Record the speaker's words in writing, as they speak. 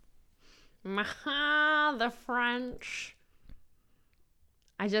The French.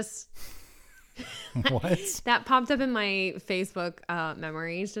 I just... What? That popped up in my Facebook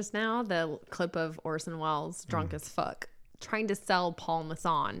memories just now. The clip of Orson Welles drunk as fuck trying to sell Paul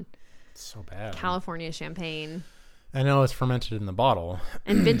Masson So bad. California champagne I know it's fermented in the bottle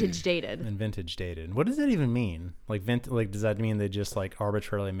and vintage dated. and vintage dated. What does that even mean? Like does that mean they just like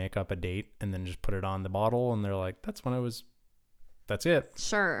arbitrarily make up a date and then just put it on the bottle and they're like, that's it.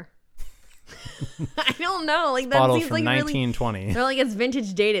 Sure. I don't know. Like that Bottles seems from like 1920. really. They're like it's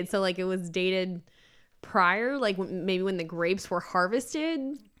vintage dated, so like it was dated prior, like maybe when the grapes were harvested,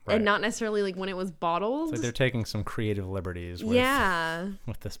 Right. and not necessarily like when it was bottled. It's like they're taking some creative liberties with,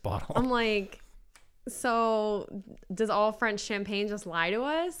 with this bottle. I'm like, so does all French champagne just lie to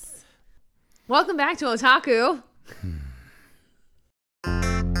us? Welcome back to Otaku.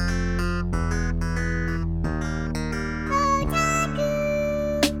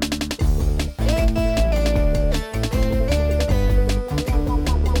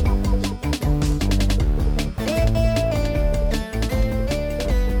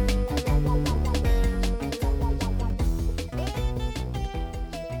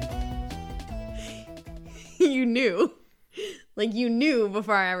 You knew. Like you knew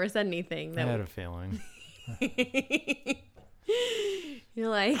before I ever said anything. I had a feeling. You're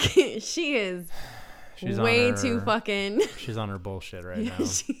like, she is She's way on her, too fucking... She's on her bullshit right now.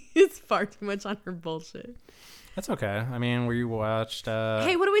 She is far too much on her bullshit. That's okay. I mean, we watched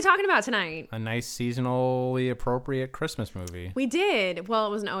Hey, what are we talking about tonight? a nice seasonally appropriate Christmas movie. We did. Well, it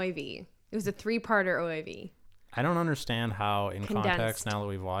was an OAV. It was a 3-parter OAV. I don't understand how, in Condensed. context, now that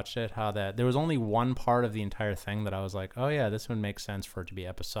we've watched it, how that there was only one part of the entire thing that I was like, oh yeah, this would make sense for it to be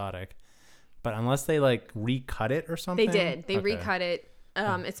episodic. But unless they like recut it or something, They did. They Okay. recut it,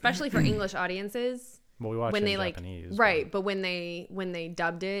 especially for English audiences. Well, we watched When it they in like Japanese, right, but when they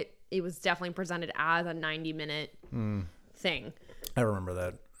dubbed it, it was definitely presented as a 90-minute thing. I remember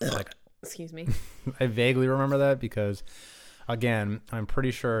that. Like, Excuse me. I vaguely remember that because, again, I'm pretty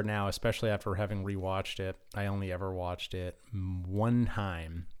sure now, especially after having rewatched it, I only ever watched it one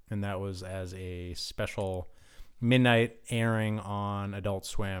time, and that was as a special midnight airing on Adult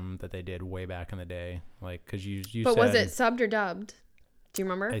Swim that they did way back in the day. Like, because you But said, was it subbed or dubbed? Do you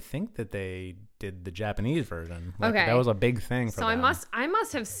remember? I think that they did the Japanese version. Like, Okay. that was a big thing for So them. I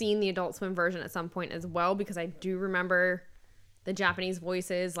must have seen the Adult Swim version at some point as well, because I do remember the Japanese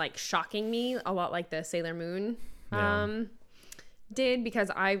voices like shocking me a lot, like the Sailor Moon Yeah. did,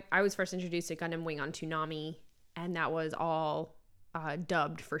 because I was first introduced to Gundam Wing on Toonami, and that was all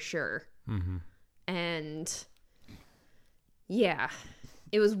dubbed for sure. Mm-hmm. And yeah,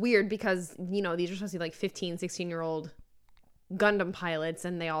 it was weird because, you know, these are supposed to be like 15, 16-year-old Gundam pilots,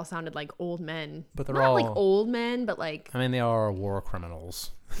 and they all sounded like old men. But they're not all like old men, but like I mean, they are war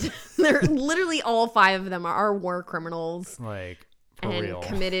criminals. they're literally all 5 of them are war criminals Like, for and real.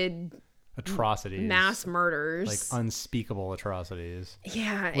 committed Atrocities. mass murders. Like, unspeakable atrocities.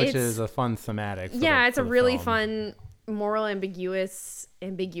 Yeah, Which it's, is a fun thematic. it's a really film. fun, moral, ambiguous, the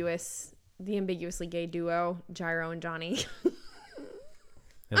ambiguously gay duo, Gyro and Johnny.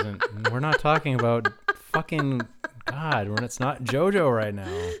 We're not talking about fucking God. It's not JoJo right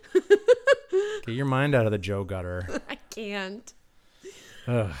now. Get your mind out of the Joe gutter. I can't.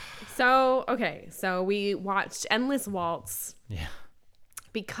 Ugh. So, okay. So we watched Endless Waltz Yeah.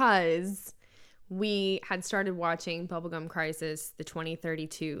 because we had started watching Bubblegum Crisis, the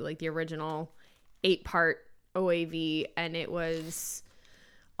 2032, like the original 8-part OAV, and it was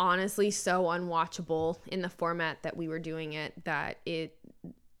honestly so unwatchable in the format that we were doing it that it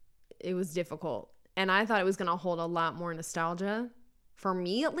was difficult. And I thought it was going to hold a lot more nostalgia, for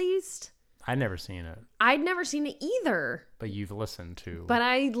me at least. I'd never seen it, I'd never seen it either, but you've listened to. but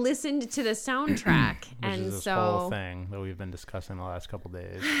I listened to the soundtrack, which and is this so whole thing that we've been discussing the last couple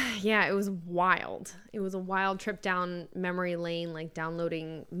days. yeah, it was wild. It was a wild trip down memory lane, like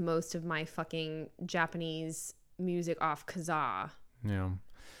downloading most of my fucking Japanese music off Kazaa. Yeah.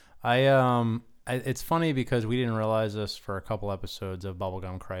 It's funny because we didn't realize this for a couple episodes of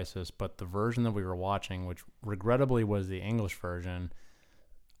Bubblegum Crisis, but the version that we were watching, which regrettably was the English version,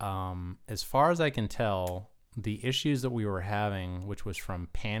 as far as I can tell, the issues that we were having, which was from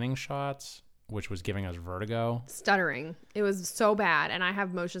panning shots, which was giving us vertigo. Stuttering. It was so bad, and I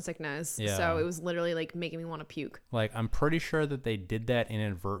have motion sickness, Yeah. so it was literally like making me want to puke. Like, I'm pretty sure that they did that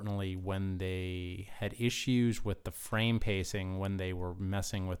inadvertently when they had issues with the frame pacing, when they were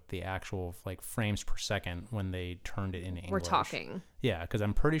messing with the actual like frames per second when they turned it into English. We're talking. Yeah, because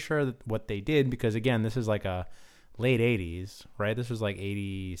I'm pretty sure that what they did, because again, this is like a late 80s, right? This was like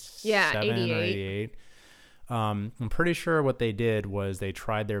 87 or 88. 88. I'm pretty sure what they did was they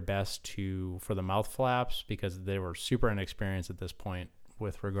tried their best for the mouth flaps because they were super inexperienced at this point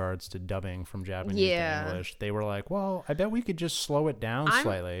with regards to dubbing from Japanese to English. They were like, well, I bet we could just slow it down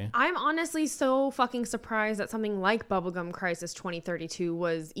slightly. I'm honestly so fucking surprised that something like Bubblegum Crisis 2032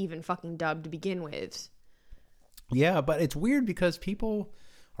 was even fucking dubbed to begin with. Yeah, but it's weird because people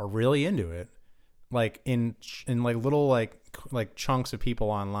are really into it. Like in like little like chunks of people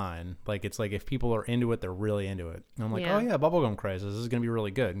online. Like it's like if people are into it, they're really into it. And I'm like, oh yeah, Bubblegum Crisis, this is gonna be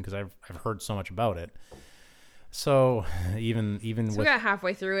really good because I've heard so much about it. So even so we got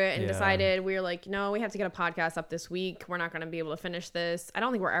halfway through it and decided we were like, no, we have to get a podcast up this week. We're not gonna be able to finish this. I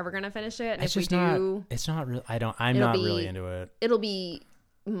don't think we're ever gonna finish it. And it's if we do, it's not real. I'm not really into it. It'll be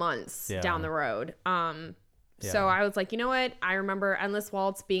months down the road. So I was like, you know what? I remember Endless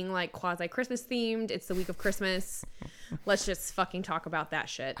Waltz being like quasi Christmas themed. It's the week of Christmas. Let's just fucking talk about that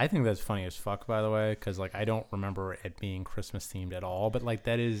shit. I think that's funny as fuck, by the way, because like I don't remember it being Christmas themed at all. But like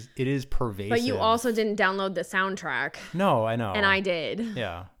it is pervasive. But you also didn't download the soundtrack. No, I know. And I did.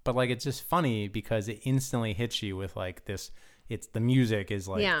 Yeah, but like it's just funny because it instantly hits you with like this. It's the music is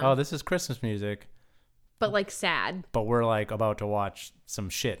like, oh, this is Christmas music. But like sad. But we're like about to watch some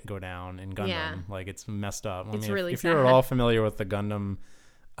shit go down in Gundam. Yeah. Like it's messed up. It's really if sad. you're at all familiar with the Gundam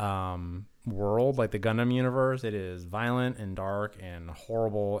world, like the Gundam universe, it is violent and dark and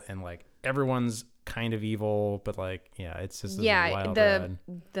horrible and like everyone's kind of evil, but like it's just wild ride.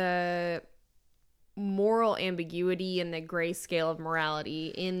 The moral ambiguity and the gray scale of morality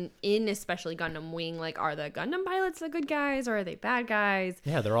in especially Gundam Wing, like are the Gundam pilots the good guys or are they bad guys?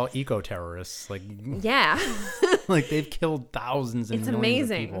 Yeah, they're all eco-terrorists. Like like they've killed thousands and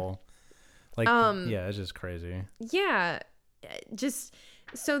millions of people. Like it's just crazy. Yeah, just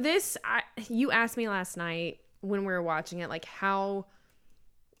so this you asked me last night when we were watching it, like how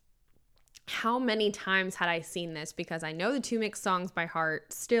many times had I seen this? Because I know the Two Mix songs by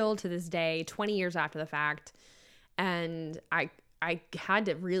heart still to this day, 20 years after the fact. And I had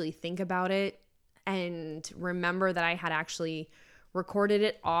to really think about it and remember that I had actually recorded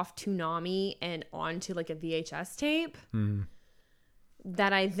it off Toonami and onto like a VHS tape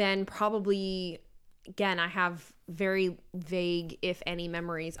that I then probably, again, I have very vague, if any,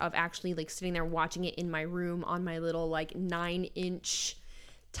 memories of actually like sitting there watching it in my room on my little like 9-inch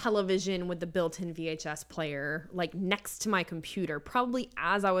television with the built-in VHS player, like next to my computer, probably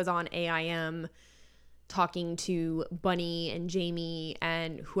as I was on AIM talking to Bunny and Jamie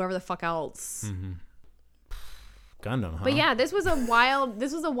and whoever the fuck else. Gundam, huh? But yeah, this was a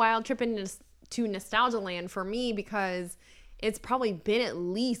wild trip to nostalgia land for me because it's probably been at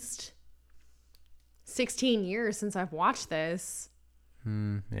least 16 years since I've watched this.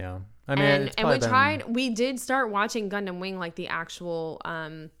 Yeah. I mean, we did start watching Gundam Wing, like the actual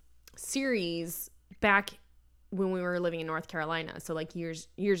series, back when we were living in North Carolina. So like years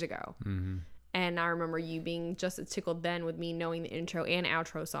ago. And I remember you being just as tickled then with me knowing the intro and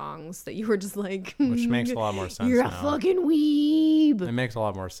outro songs that you were just like, which makes a lot more sense. You're now. a fucking weeb. It makes a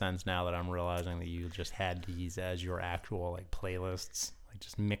lot more sense now that I'm realizing that you just had these as your actual like playlists, like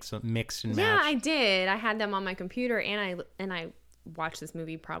just mix and match. Yeah, I did. I had them on my computer and I watched this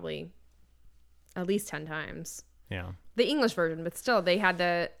movie probably at least 10 times. Yeah. The English version, but still they had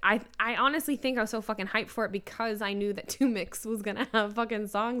I honestly think I was so fucking hyped for it because I knew that Two Mix was gonna have fucking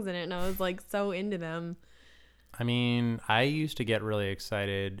songs in it and I was like so into them. I mean, I used to get really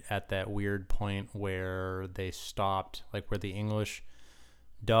excited at that weird point where they stopped, like where the English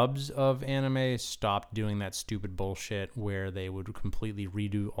dubs of anime stopped doing that stupid bullshit where they would completely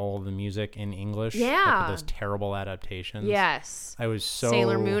redo all of the music in English. Yeah. Like those terrible adaptations. Yes. I was so...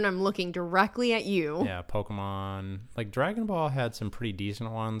 Sailor Moon, I'm looking directly at you. Yeah, Pokemon. Like Dragon Ball had some pretty decent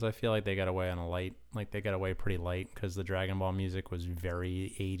ones. I feel like they got away pretty light because the Dragon Ball music was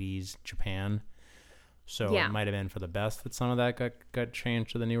very 80s Japan. So it might have been for the best that some of that got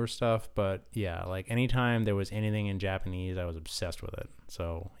changed to the newer stuff. But yeah, like anytime there was anything in Japanese, I was obsessed with it.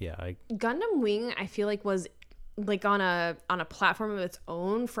 So yeah, Gundam Wing, I feel like was like on a platform of its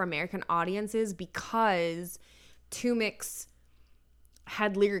own for American audiences because Two Mix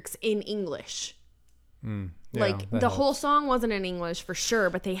had lyrics in English. Like the whole song wasn't in English for sure,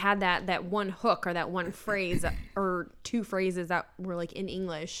 but they had that one hook or that one phrase or two phrases that were like in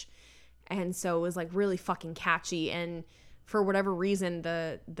English. And so it was like really fucking catchy. And for whatever reason,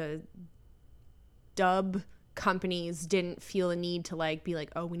 the dub companies didn't feel a need to like be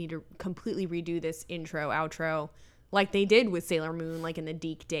like, oh, we need to completely redo this intro, outro, like they did with Sailor Moon, like in the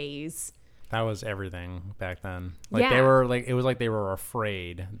Deke days. That was everything back then. Like they were like, it was like they were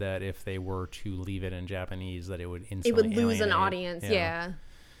afraid that if they were to leave it in Japanese, that it would instantly lose an alienate. audience. Yeah.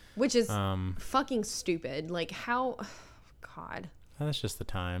 which is fucking stupid. Like how, God. That's just the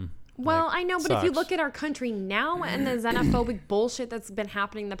time. Well, Like, I know, but if you sucks. look at our country now and the xenophobic bullshit that's been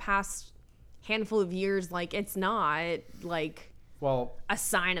happening the past handful of years, like it's not like well, a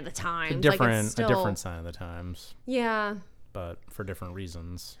sign of the times. a Like, it's different still, sign of the times, yeah. but for different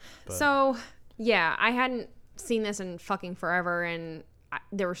reasons. But So yeah, I hadn't seen this in fucking forever, and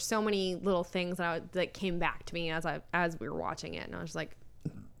there were so many little things that came back to me as we were watching it, and I was like,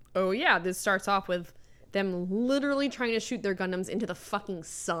 oh yeah, this starts off with them literally trying to shoot their Gundams into the fucking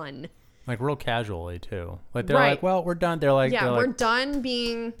sun. like real casually too. Like they're Right. like, well, we're done. They're like, Yeah, they're we're like, done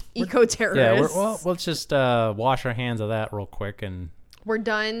being eco-terrorists. yeah, let's just wash our hands of that real quick and We're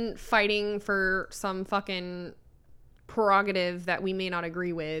done fighting for some fucking prerogative that we may not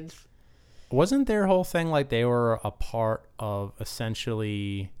agree with. wasn't their whole thing like they were a part of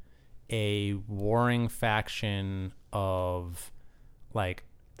essentially a warring faction of like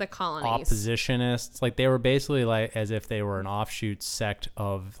The colonies. oppositionists? Like they were basically like as if they were an offshoot sect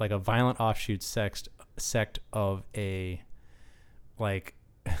of like a violent offshoot sect of a like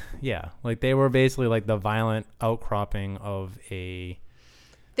yeah, like they were basically like the violent outcropping of a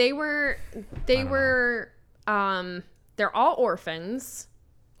They were they're all orphans.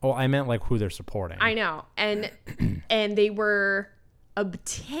 oh, I meant like who they're supporting. I know. And they were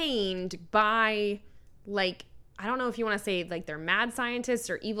obtained by like, I don't know if you want to say like they're mad scientists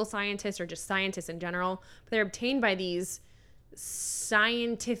or evil scientists or just scientists in general, but they're obtained by these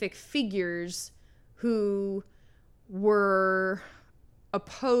scientific figures who were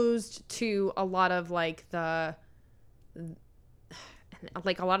opposed to a lot of like a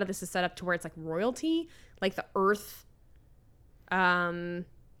lot of this is set up to where it's like royalty, like the earth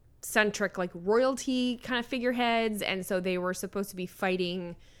centric like royalty kind of figureheads, and so they were supposed to be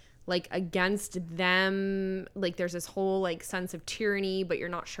fighting like against them. Like there's this whole like sense of tyranny, but you're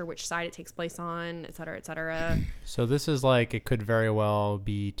not sure which side it takes place on, et cetera, et cetera. So this is like it could very well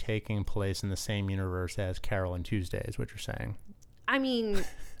be taking place in the same universe as Carol and Tuesday, is what you're saying. I mean,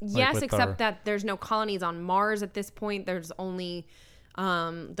 yes, with except our- that there's no colonies on Mars at this point. There's only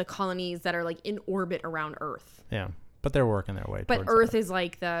the colonies that are like in orbit around Earth. Yeah, but they're working their way. But towards Earth that. is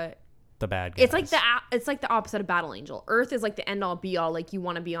like the bad guys. it's like the opposite of Battle Angel. Earth is like the end all be all. Like you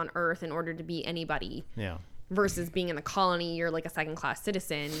want to be on Earth in order to be anybody. Yeah, Versus being in the colony, you're like a second class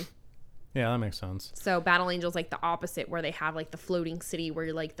citizen. yeah, that makes sense. So Battle Angel's like the opposite, where they have like the floating city where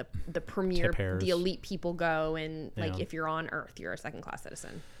you're like the premier, Tip hairs. the elite people go, and like Yeah. if you're on Earth, you're a second class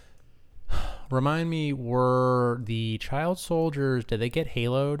citizen. Remind me, were the child soldiers? Did they get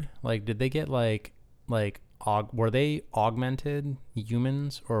haloed? Like, did they get were they augmented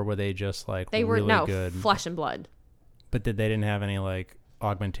humans, or were they just like They were really good? flesh and blood. But they didn't have any like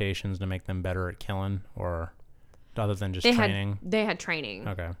augmentations to make them better at killing, or other than just training? They had training.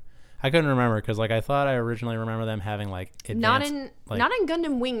 Okay, I couldn't remember because like I thought I originally remember them having like advanced, Not in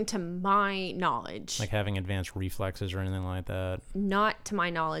Gundam Wing to my knowledge. like having advanced reflexes or anything like that. Not to my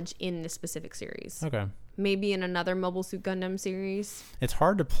knowledge in this specific series. Okay, Maybe in another Mobile Suit Gundam series. it's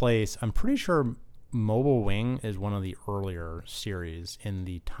hard to place. I'm pretty sure Mobile Wing is one of the earlier series in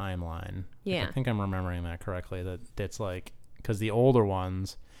the timeline. Yeah. I think I'm remembering that correctly. That's like because the older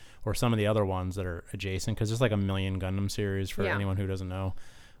ones, or some of the other ones that are adjacent, because there's like a million Gundam series for Yeah. anyone who doesn't know.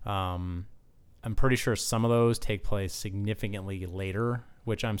 I'm pretty sure some of those take place significantly later,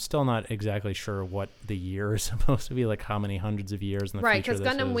 which I'm still not exactly sure what the year is supposed to be, like how many hundreds of years in the Right, future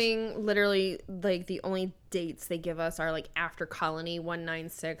because this Gundam is. Wing, literally, like the only dates they give us are like after Colony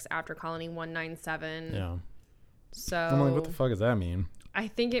 196, after Colony 197. Yeah. So I'm like, what the fuck does that mean? I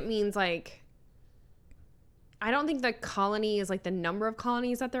think it means like, I don't think the colony is like the number of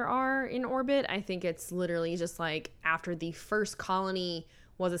colonies that there are in orbit. I think it's literally just like after the first colony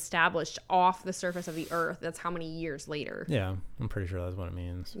was established off the surface of the Earth. That's how many years later. Yeah, I'm pretty sure that's what it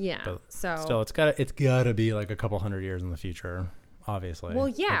means. Yeah. But So still, it's gotta be like a couple hundred years in the future, obviously. well,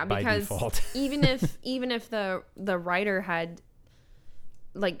 yeah, like, by because default. even if the writer had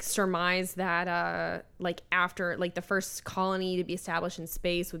like surmised that like after like the first colony to be established in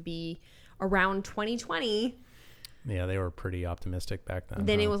space would be around 2020, Yeah, they were pretty optimistic back then.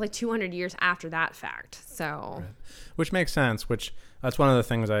 then huh? it was like 200 years after that fact. So Which makes sense. Which that's one of the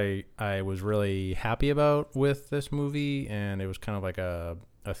things I was really happy about with this movie, and it was kind of like a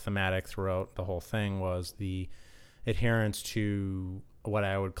thematic throughout the whole thing, was the adherence to what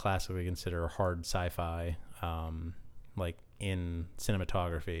I would classically consider hard sci-fi, like in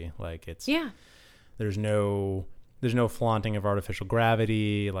cinematography. Like it's there's no flaunting of artificial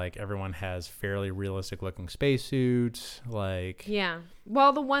gravity. Like everyone has fairly realistic looking spacesuits. Like yeah.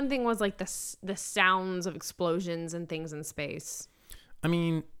 Well, the one thing was like the sounds of explosions and things in space. I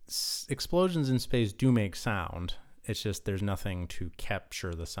mean, explosions in space do make sound. It's just there's nothing to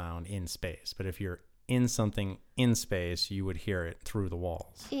capture the sound in space. But if you're in something in space, you would hear it through the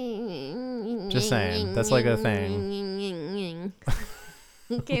walls. Just saying. That's like a thing.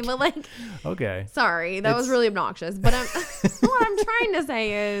 Okay, but like, okay. Sorry, that was really obnoxious. But what I'm trying to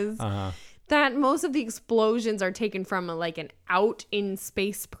say is that most of the explosions are taken from like an out in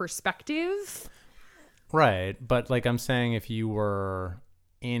space perspective. Right, but like I'm saying, if you were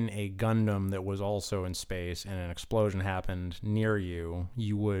in a Gundam that was also in space and an explosion happened near you,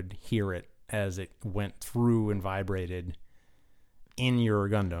 you would hear it as it went through and vibrated in your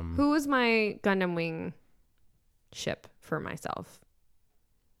Gundam. Who was my Gundam Wing ship for myself?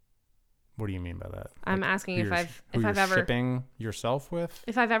 What do you mean by that? I'm asking if I've ever shipping yourself with?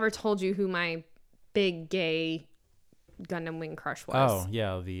 If I've ever told you who my big gay Gundam Wing crush was. Oh,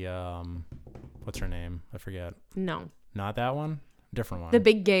 yeah, the what's her name? I forget. No. Not that one? Different one. The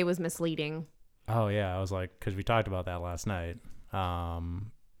big gay was misleading. Oh, yeah, I was like, because we talked about that last night.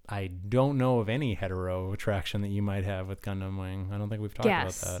 I don't know of any hetero attraction that you might have with Gundam Wing. I don't think we've talked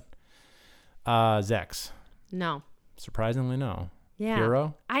about that. Zex. No. Surprisingly, no. Yeah.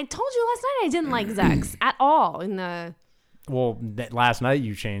 Hero? I told you last night I didn't like Zex at all in the... Well, last night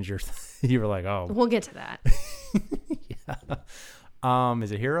you changed your... you were like, oh. We'll get to that. Yeah.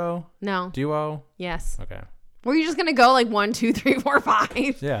 Is it Hero? No. Duo? Yes. Okay. Were you just going to go like 1, 2, 3, 4,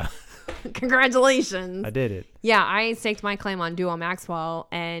 5? Yeah. Congratulations. I did it. Yeah, I staked my claim on Duo Maxwell,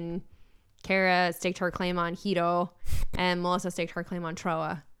 and Kara staked her claim on Hito, and Melissa staked her claim on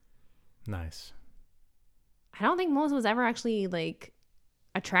Troa. Nice. I don't think Melissa was ever actually like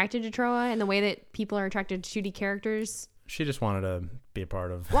attracted to Troa in the way that people are attracted to 2D characters. She just wanted to be a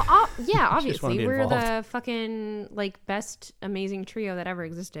part of... Well, yeah, obviously. We're involved. the fucking like best amazing trio that ever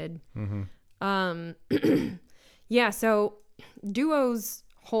existed. Mm-hmm. Yeah, so Duo's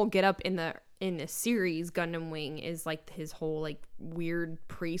whole get up in the series Gundam Wing is like his whole like weird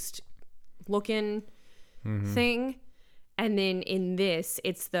priest looking thing. And then in this,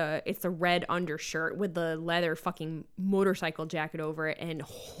 it's the red undershirt with the leather fucking motorcycle jacket over it, and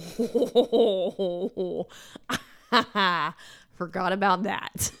forgot about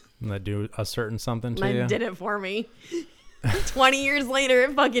that. And that do a certain something to you? It did it for me. 20 years later,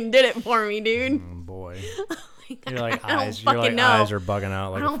 it fucking did it for me, dude. Oh boy. You're like eyes are bugging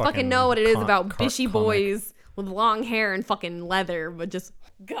out. Like I don't fucking know what it is about bishy boys with long hair and fucking leather, but just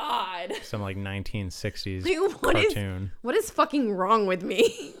God. Some like 1960s Dude, cartoon. What is fucking wrong with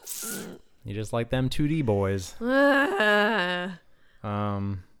me? You just like them 2D boys. Yeah.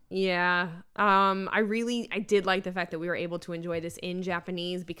 I did like the fact that we were able to enjoy this in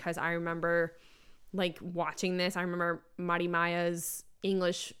Japanese, because I remember like watching this. I remember Mari Maya's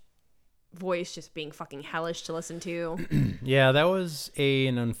English voice just being fucking hellish to listen to. Yeah, that was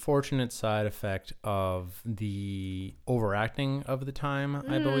an unfortunate side effect of the overacting of the time,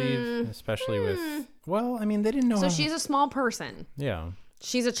 I believe, especially with, well, I mean, they didn't know. So she's a small person. Yeah.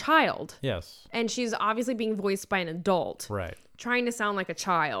 She's a child. Yes. And she's obviously being voiced by an adult. Right. Trying to sound like a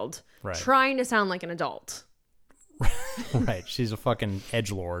child. Right. Trying to sound like an adult. Right. She's a fucking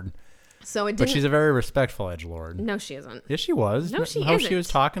edgelord. So it didn't... But she's a very respectful edgelord. No, she isn't. Yes, she was. No, she How isn't. she was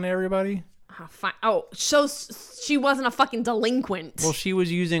talking to everybody? Oh, fine. Oh, so she wasn't a fucking delinquent. Well, she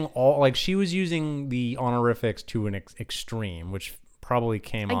was using the honorifics to an extreme, which probably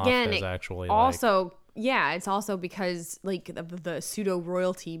came off as actually also, yeah, it's also because like the pseudo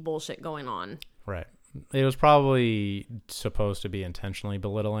royalty bullshit going on. Right. It was probably supposed to be intentionally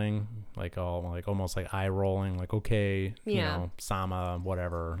belittling, like almost like eye rolling, like, okay, you know, Sama,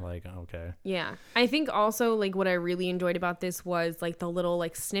 whatever, like, okay. Yeah. I think also like what I really enjoyed about this was like the little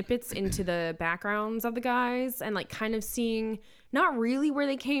like snippets into the backgrounds of the guys, and like kind of seeing not really where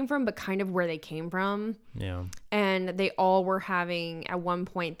they came from, but kind of where they came from. Yeah. And they all were having, at one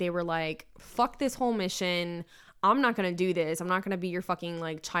point, they were like, fuck this whole mission. I'm not going to do this. I'm not going to be your fucking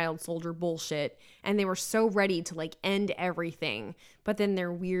like child soldier bullshit. And they were so ready to like end everything. But then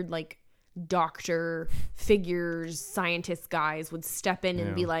their weird like doctor figures, scientist guys would step in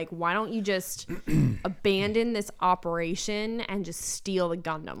and be like, why don't you just abandon this operation and just steal the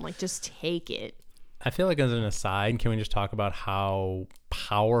Gundam? Like, just take it. I feel like as an aside, can we just talk about how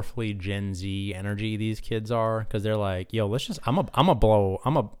powerfully Gen Z energy these kids are? Because they're like, yo, let's just,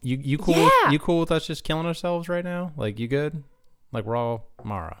 you cool? Yeah. You cool with us just killing ourselves right now? Like, you good? Like, we're all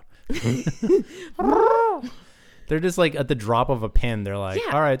Mara. They're just like at the drop of a pin. They're like,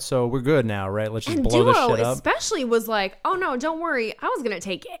 all right, so we're good now, right? Let's just blow this shit up. Especially was like, oh no, don't worry. I was going to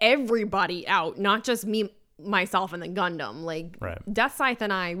take everybody out, not just me, myself and the Gundam. Like, Right. Death Scythe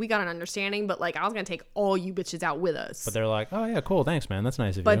and I, we got an understanding, but like I was gonna take all you bitches out with us. But they're like, oh yeah, cool, thanks, man. That's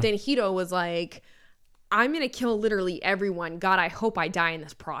nice of you. But then Hito was like, I'm gonna kill literally everyone. God, I hope I die in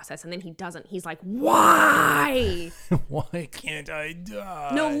this process. And then he doesn't. He's like, why? Why can't I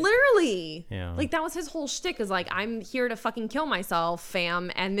die? No, literally. Yeah. Like, that was his whole shtick, is like, I'm here to fucking kill myself,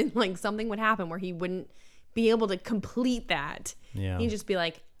 fam. And then like something would happen where he wouldn't be able to complete that. Yeah. He'd just be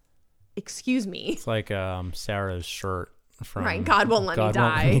like, excuse me. It's like Sarah's shirt from Right, God won't let me Won't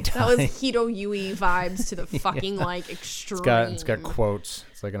die. Let Me That was Hito Yui vibes to the fucking like extreme. It's got quotes.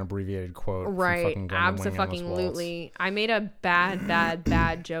 It's like an abbreviated quote. from Right, fucking Gundam Wing Endless Waltz. absolutely. I made a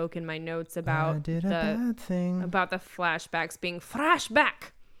bad joke in my notes about I did a bad thing. about the flashbacks being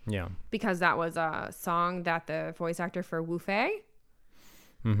flashback, Yeah. because that was a song that the voice actor for Wu Fei.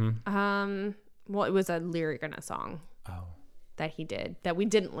 Mm-hmm. Well, it was a lyric in a song Oh. that he did that we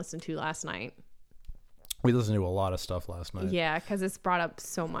didn't listen to last night. We listened to a lot of stuff last night. Yeah, because it's brought up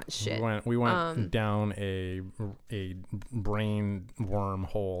so much shit. We went down a brain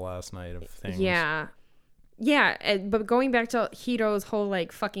wormhole last night of things. Yeah. But going back to Hito's whole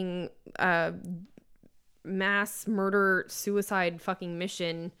like fucking mass murder suicide fucking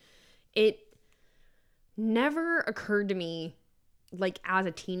mission, it never occurred to me, like as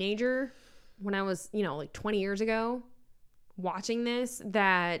a teenager when I was, like 20 years ago watching this,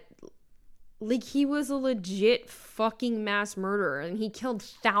 that like he was a legit fucking mass murderer and he killed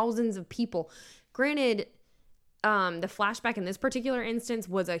thousands of people. Granted, the flashback in this particular instance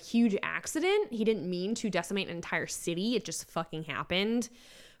was a huge accident. He didn't mean to decimate an entire city. It just fucking happened.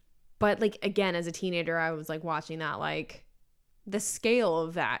 But like, again, as a teenager, I was like watching that, like the scale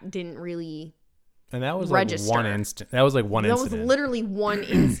of that didn't really And that was register. like one instant. That was like one incident. That was literally one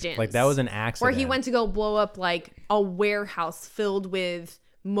instance. Like that was an accident. where he went to go blow up like a warehouse filled with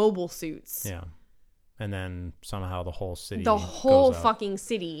mobile suits. Yeah. And then somehow the whole city. The whole goes up. fucking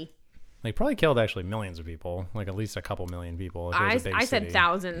city. Like probably killed actually millions of people. Like at least a couple million people. If it was a big I said city.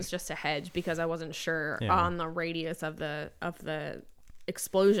 thousands just to hedge because I wasn't sure Yeah. on the radius of the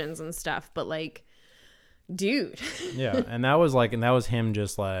explosions and stuff. But like, dude. Yeah, and that was him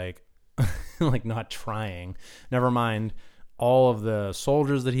just like like not trying. Never mind all of the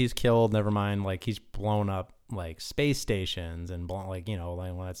soldiers that he's killed. Never mind like he's blown up like space stations and blown, like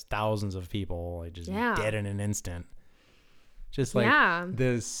like when it's thousands of people like just dead in an instant. Just like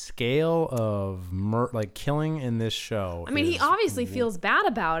the scale of like killing in this show. I mean, he obviously feels bad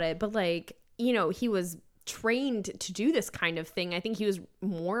about it, but like, he was trained to do this kind of thing. I think he was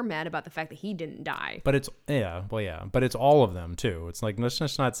more mad about the fact that he didn't die. But it's but it's all of them too. It's like, let's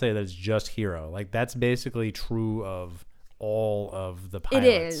just not say that it's just Hiro. Like that's basically true of all of the pilots. It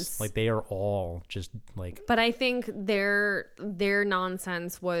is. Like they are all just like. But I think their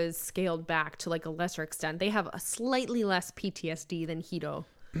nonsense was scaled back to like a lesser extent. They have a slightly less PTSD than Hito.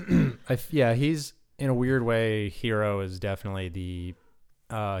 He's in a weird way. Hiro is definitely the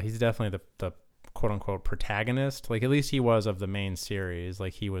quote unquote protagonist. Like at least he was of the main series.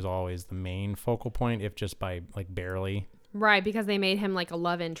 Like he was always the main focal point, if just by like barely. Right, because they made him like a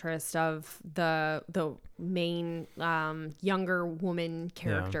love interest of the main younger woman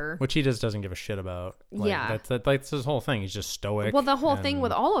character, which he just doesn't give a shit about. Like, that's his whole thing. He's just stoic. Well, the whole thing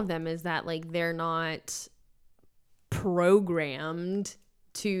with all of them is that like they're not programmed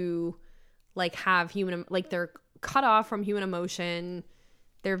to like have human, like they're cut off from human emotion.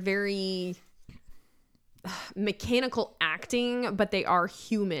 They're very mechanical acting, but they are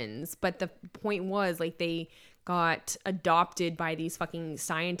humans. But the point was like they got adopted by these fucking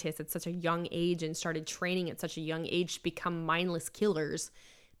scientists at such a young age and started training at such a young age to become mindless killers,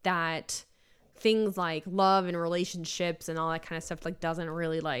 that things like love and relationships and all that kind of stuff like doesn't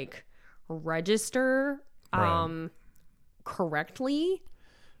really like register correctly.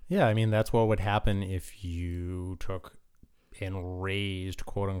 Yeah, I mean that's what would happen if you took and raised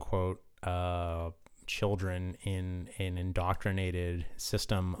quote unquote children in an indoctrinated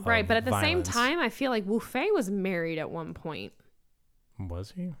system of right, but at the violence. same time I feel like Wu Fei was married at one point.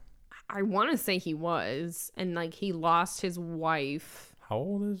 Was he? I want to say he was, and like he lost his wife. How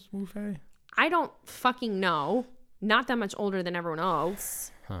old is Wu Fei? I don't fucking know. Not that much older than everyone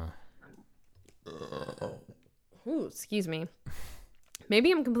else. Huh. Ooh, excuse me.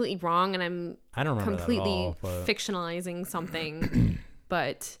 Maybe I'm completely wrong and I don't remember completely that at all, but... fictionalizing something.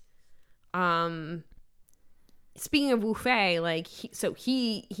 But speaking of Wu Fei, like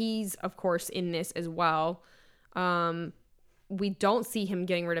he's of course in this as well. We don't see him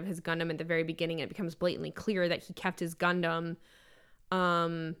getting rid of his Gundam at the very beginning. It becomes blatantly clear that he kept his Gundam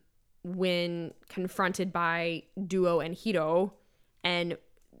when confronted by Duo and Hito, and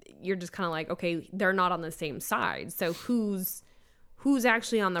you're just kind of like, okay, they're not on the same side. So who's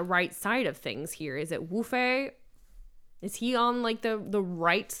actually on the right side of things here? Is it Wu Fei? Is he on like the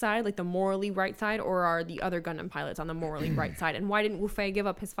right side, like the morally right side, or are the other Gundam pilots on the morally right side? And why didn't Wu Fei give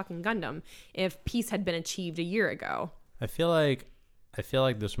up his fucking Gundam if peace had been achieved a year ago? I feel like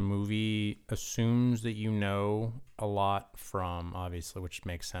this movie assumes that you know a lot from, obviously, which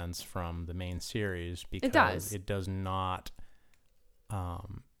makes sense, from the main series, because it does not,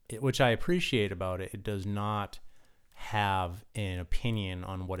 which I appreciate about it. It does not have an opinion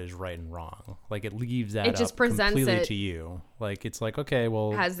on what is right and wrong. Like, it leaves that it just up presents completely it to you. Like, it's like, okay,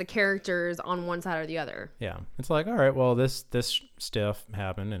 well, has the characters on one side or the other. yeah, it's like, all right, well, this stuff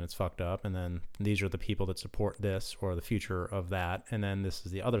happened and it's fucked up, and then these are the people that support this or the future of that, and then this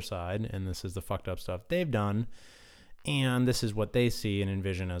is the other side, and this is the fucked up stuff they've done, and this is what they see and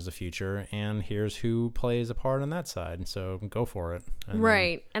envision as the future, and here's who plays a part on that side, so go for it. And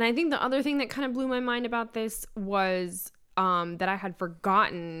right. And I think the other thing that kind of blew my mind about this was that I had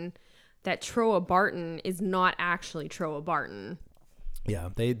forgotten that Troa Barton is not actually Troa Barton. Yeah,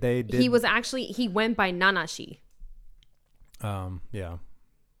 they did. He went by Nanashi. Yeah.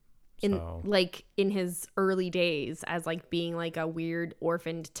 In his early days as like being like a weird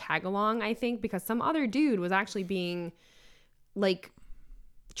orphaned tag-along, I think, because some other dude was actually being like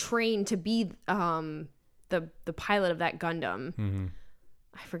trained to be the pilot of that Gundam. Mm-hmm.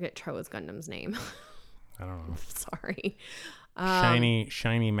 I forget Troa's Gundam's name. I don't know. Sorry.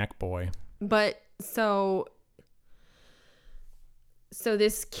 Shiny mech boy. But so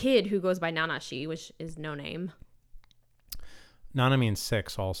this kid who goes by Nanashi, which is no name. Nana means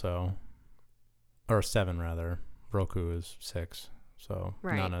 6 also. Or 7 rather. Roku is 6. So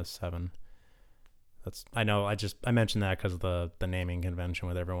right. Nana is 7. I know I mentioned that because of the naming convention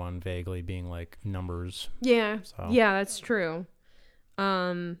with everyone vaguely being like numbers. Yeah. So. Yeah, that's true.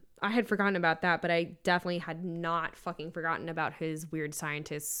 I had forgotten about that, but I definitely had not fucking forgotten about his weird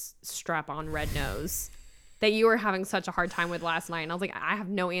scientist strap-on red nose that you were having such a hard time with last night. And I was like, I have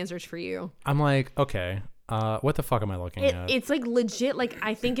no answers for you. I'm like, okay, what the fuck am I looking at? It's like legit, like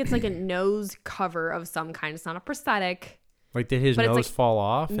I think it's like a nose cover of some kind. It's not a prosthetic. Like, did his nose fall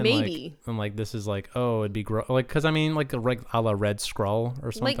off? And maybe. Like this is like, oh, it'd be gross. Like, because I mean, like a la Red Skrull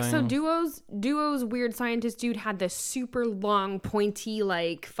or something. Like, so Duo's weird scientist dude had this super long, pointy,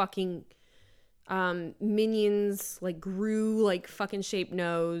 like fucking Minions, like Gru, like fucking shaped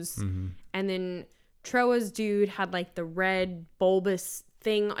nose. Mm-hmm. And then Troa's dude had like the red bulbous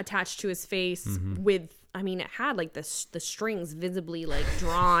thing attached to his face with, I mean, it had like the strings visibly like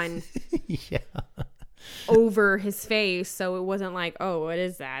drawn. Yeah. Over his face, so it wasn't like, oh, what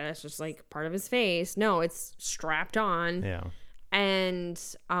is that? That's just like part of his face. No, it's strapped on. Yeah. And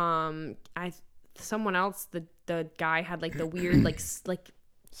someone else, the guy had like the weird like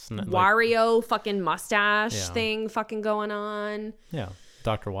Wario fucking mustache thing fucking going on. Yeah.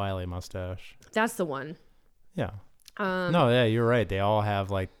 Dr. Wily mustache. That's the one. Yeah. No, yeah, you're right. They all have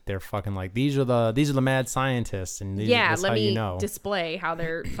like, they're fucking like, these are the mad scientists, and that's how you know. Display how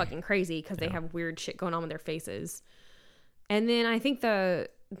they're fucking crazy because they have weird shit going on with their faces. And then I think the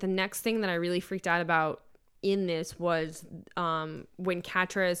next thing that I really freaked out about in this was when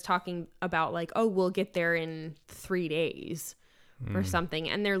Catra is talking about like, oh, we'll get there in 3 days or something,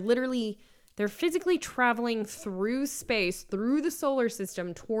 and they're physically traveling through space, through the solar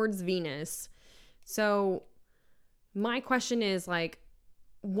system towards Venus. So my question is, like,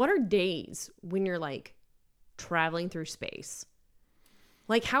 what are days when you're like traveling through space?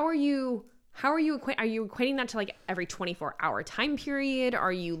 Like, are you equating that to like every 24-hour time period?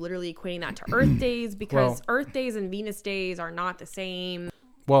 Are you literally equating that to Earth days? Because Earth days and Venus days are not the same.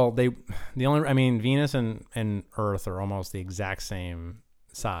 Well, Venus and Earth are almost the exact same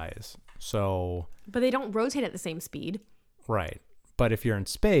size. So, but they don't rotate at the same speed. Right. But if you're in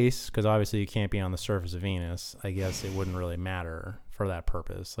space, because obviously you can't be on the surface of Venus, I guess it wouldn't really matter for that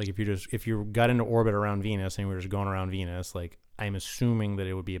purpose. Like, if you got into orbit around Venus and we were just going around Venus, like, I'm assuming that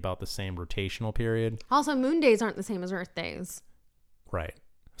it would be about the same rotational period. Also, moon days aren't the same as Earth days. Right.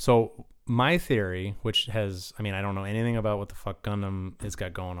 So my theory, which has, I mean, I don't know anything about what the fuck Gundam has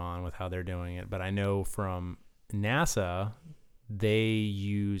got going on with how they're doing it, but I know from NASA, they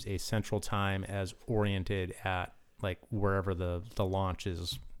use a central time as oriented at like wherever the launch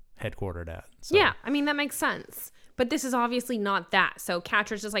is headquartered at. So. Yeah, I mean, that makes sense. But this is obviously not that. So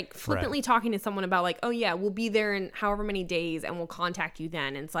Catra's just like flippantly talking to someone about like, oh yeah, we'll be there in however many days and we'll contact you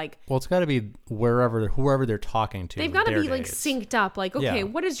then. And it's like, well, it's got to be whoever they're talking to. They've got to be like synced up. Like, okay,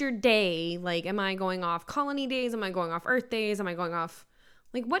 what is your day? Like, am I going off colony days? Am I going off Earth days? Am I going off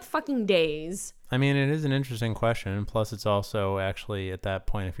Like, what fucking days? I mean, it is an interesting question. Plus, it's also actually at that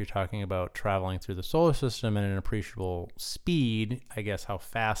point, if you're talking about traveling through the solar system at an appreciable speed, I guess how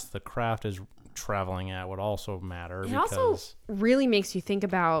fast the craft is traveling at would also matter. It also really makes you think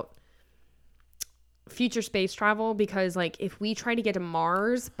about future space travel, because like if we try to get to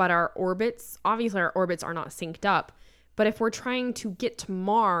Mars, but our orbits are not synced up. But if we're trying to get to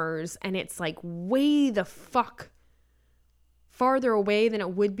Mars and it's like way the fuck farther away than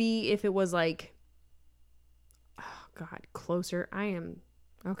it would be if it was like, oh God, closer.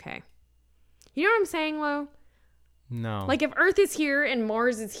 Okay. You know what I'm saying, Lo? No. Like if Earth is here and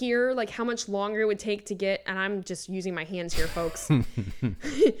Mars is here, like how much longer it would take to get, and I'm just using my hands here, folks.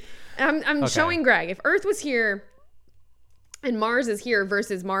 I'm okay. Showing Greg, if Earth was here and Mars is here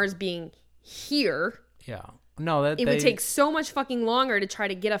versus Mars being here. Yeah. No, it would take so much fucking longer to try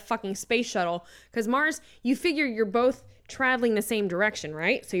to get a fucking space shuttle, because Mars, you figure you're both traveling the same direction,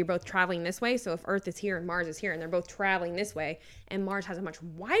 right? So you're both traveling this way. So if Earth is here and Mars is here and they're both traveling this way and Mars has a much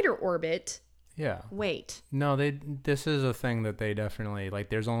wider orbit. Yeah. Wait. No, this is a thing that they definitely, like,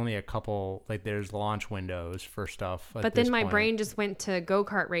 there's only a couple, like, there's launch windows for stuff. But then my brain just went to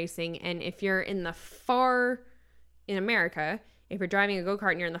go-kart racing, and if you're in America, if you're driving a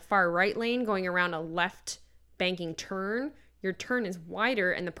go-kart and you're in the far right lane going around a left banking turn, your turn is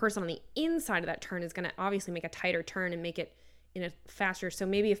wider, and the person on the inside of that turn is going to obviously make a tighter turn and make it in a faster. So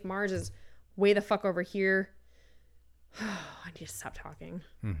maybe if Mars is way the fuck over here, I need to stop talking.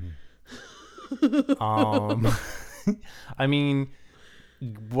 Mm-hmm. I mean,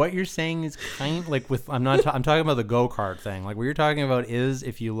 what you're saying is kind of like I'm talking about the go-kart thing. Like what you're talking about is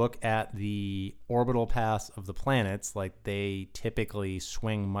if you look at the orbital paths of the planets, like they typically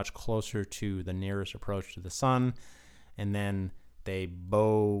swing much closer to the nearest approach to the sun, and then they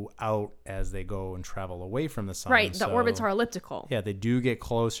bow out as they go and travel away from the sun. Right, the orbits are elliptical. Yeah, they do get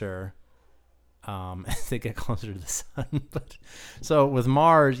closer. As they get closer to the sun. But so with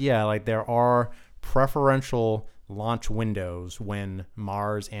Mars, yeah, like there are preferential launch windows when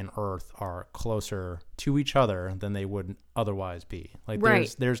Mars and Earth are closer to each other than they would otherwise be. Like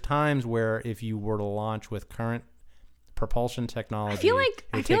there's times where if you were to launch with current propulsion technology,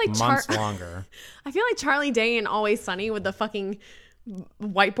 I feel like months longer. I feel like Charlie Day in Always Sunny with the fucking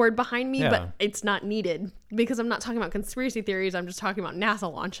whiteboard behind me, but it's not needed because I'm not talking about conspiracy theories. I'm just talking about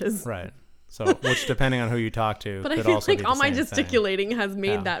NASA launches. Right. So, which depending on who you talk to, but I feel like all my gesticulating has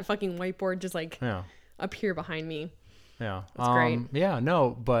made that fucking whiteboard just like appear behind me. Yeah, that's great. Yeah, no,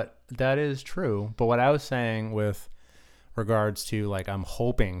 but that is true. But what I was saying with regards to like, I'm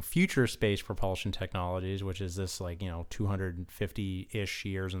hoping future space propulsion technologies, which is this like 250-ish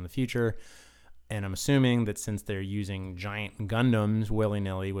years in the future, and I'm assuming that since they're using giant Gundams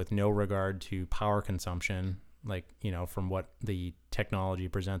willy-nilly with no regard to power consumption. Like, from what the technology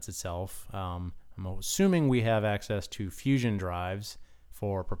presents itself. I'm assuming we have access to fusion drives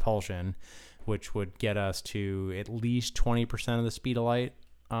for propulsion, which would get us to at least 20% of the speed of light,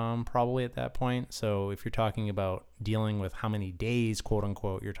 probably at that point. So if you're talking about dealing with how many days, quote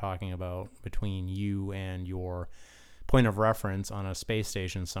unquote, you're talking about between you and your point of reference on a space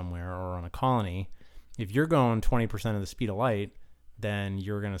station somewhere or on a colony, if you're going 20% of the speed of light, then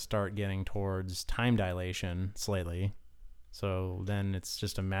you're going to start getting towards time dilation slightly. So then it's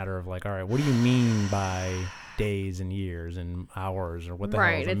just a matter of like, all right, what do you mean by days and years and hours or what the hell is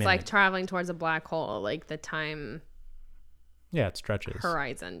a minute? Right, it's like traveling towards a black hole, like the time it stretches.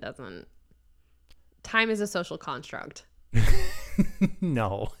 Horizon doesn't. Time is a social construct.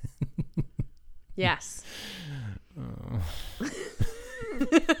 No. Yes.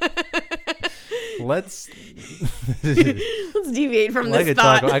 Let's deviate from this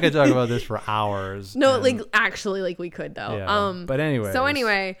thought. I could talk about this for hours. No, like we could though. Yeah. But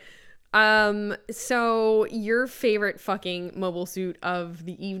anyway. So your favorite fucking mobile suit of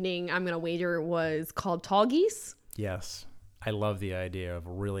the evening, I'm gonna wager, was called Tall Geese. Yes. I love the idea of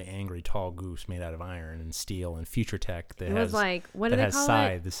a really angry tall goose made out of iron and steel and future tech that has what do they call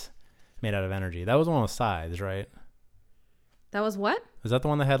scythes made out of energy. That was the one with scythes, right? That was what? Was that the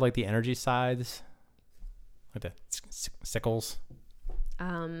one that had like the energy scythes? Like the sickles? I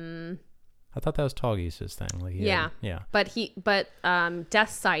thought that was Tall Geese's thing. Like yeah. But Death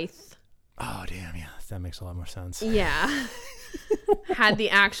Scythe. Oh damn, yeah. That makes a lot more sense. Yeah. Had the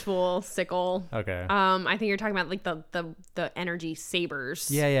actual sickle. Okay. I think you're talking about like the energy sabers.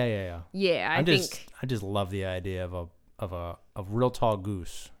 Yeah. Yeah, I just love the idea of a real tall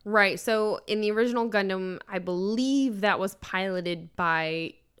goose. Right. So in the original Gundam, I believe that was piloted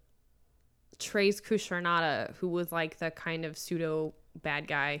by Treize Khushrenada, who was like the kind of pseudo bad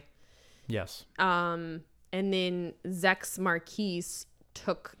guy. Yes. And then Zex Marquise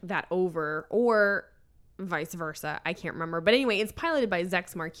took that over, or vice versa. I can't remember. But anyway, it's piloted by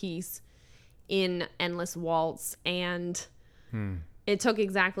Zex Marquise in Endless Waltz, and it took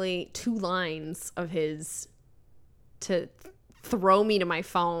exactly 2 lines of his to throw me to my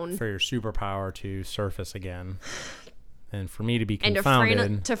phone. For your superpower to surface again. And for me to be And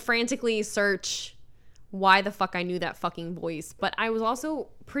confounded. to frantically search why the fuck I knew that fucking voice. But I was also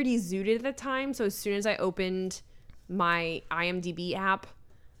pretty zooted at the time, so as soon as I opened my IMDb app,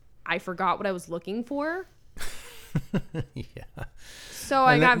 I forgot what I was looking for. Yeah. So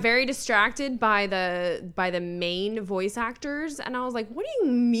I got very distracted by the main voice actors, and I was like, what do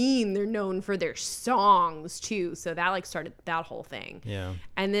you mean they're known for their songs too? So that like started that whole thing. Yeah.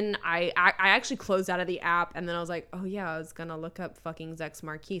 And then I actually closed out of the app, and then I was like, oh yeah, I was gonna look up fucking Zex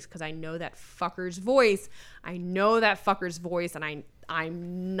Marquise because I know that fucker's voice. And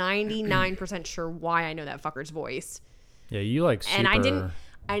I'm 99% sure why I know that fucker's voice. Yeah, you like super... And I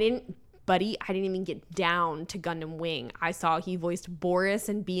didn't even get down to Gundam Wing. I saw he voiced Boris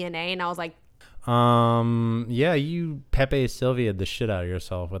in BNA, and I was like, yeah, you Pepe Sylvia'd the shit out of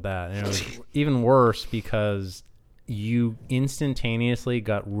yourself with that. And it was even worse because you instantaneously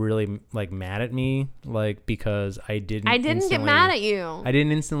got really like mad at me, like because I didn't get mad at you. I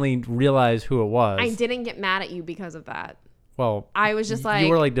didn't instantly realize who it was. I didn't get mad at you because of that. Well, I was just like,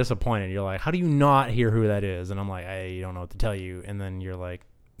 you were like disappointed. You're like, how do you not hear who that is? And I'm like, I don't know what to tell you. And then you're like,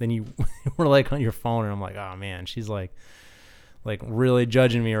 then you were like on your phone, and I'm like, oh man, she's like really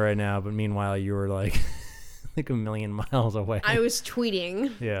judging me right now. But meanwhile, you were like like a million miles away. I was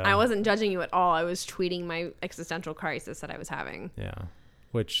tweeting. Yeah. I wasn't judging you at all. I was tweeting my existential crisis that I was having. Yeah.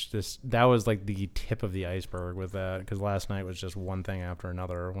 Which that was like the tip of the iceberg with that, because last night was just one thing after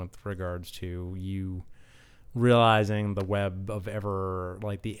another with regards to you realizing the web of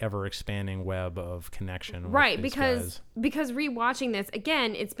the ever expanding web of connection. Right, with these because guys. rewatching this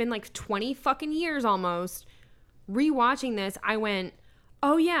again, it's been like 20 fucking years almost. Rewatching this, I went,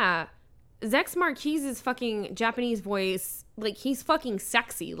 oh yeah, Zex Marquise's fucking Japanese voice, like he's fucking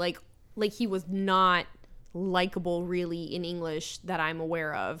sexy. Like he was not likable really in English that I'm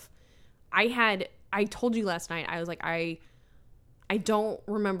aware of. I told you last night, I was like, I don't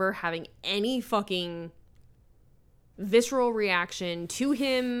remember having any fucking visceral reaction to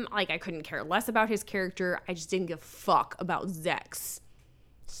him. Like I couldn't care less about his character. I just didn't give a fuck about Zex.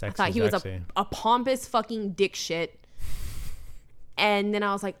 Sexy, I thought he was a pompous fucking dick shit. And then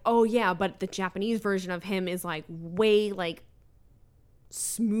I was like, oh yeah, but the Japanese version of him is like way like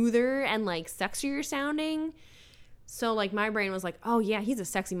smoother and like sexier sounding. So like my brain was like, oh yeah, he's a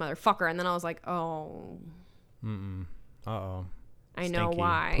sexy motherfucker. And then I was like, oh. Uh-oh. I know Stinky.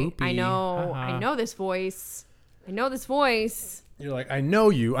 why. Poopy. I know this voice. I know this voice. You're like, I know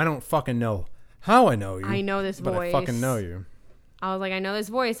you. I don't fucking know how I know you. I know this but voice. I fucking know you. I was like, I know this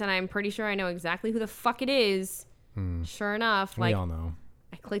voice, and I'm pretty sure I know exactly who the fuck it is. Sure enough, like, we all know.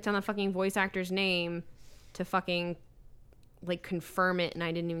 I clicked on the fucking voice actor's name to fucking like confirm it, and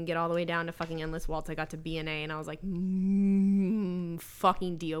I didn't even get all the way down to fucking Endless Waltz. I got to BNA, and I was like,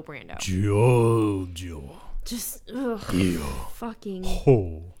 fucking Dio Brando. Jojo. Just fucking.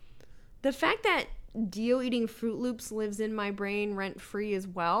 Oh. The fact that Dio eating Fruit Loops lives in my brain rent free as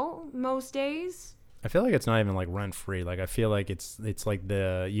well most days. I feel like it's not even like rent free. Like I feel like it's like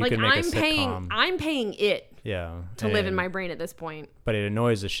you like could make I'm a sitcom. I'm paying it. Yeah. To live in my brain at this point. But it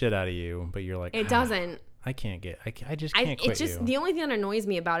annoys the shit out of you. But you're like, it doesn't. I can't get. I just can't quit you. The only thing that annoys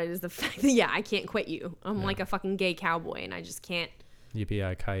me about it is the fact that I can't quit you. I'm like a fucking gay cowboy, and I just can't.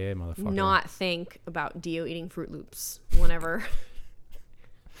 Yippee-ki-yay, motherfucker. Not think about Dio eating Fruit Loops whenever.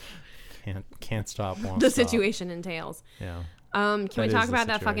 Can't stop. The situation entails. Yeah. Can we talk about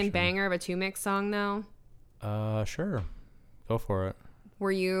that fucking banger of a 2Mix song though? Sure. Go for it.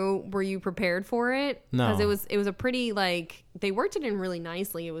 Were you prepared for it? No. Because it was a pretty like they worked it in really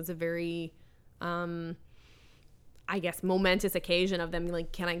nicely. It was a very I guess momentous occasion of them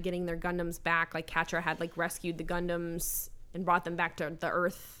like kind of getting their Gundams back. Like Catra had like rescued the Gundams and brought them back to the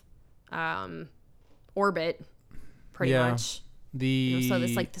Earth orbit pretty much. So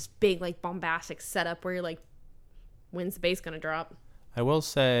this like this big like bombastic setup where you're like, when's the bass gonna drop? I will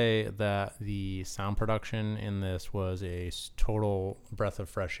say that the sound production in this was a total breath of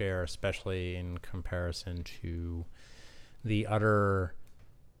fresh air, especially in comparison to the utter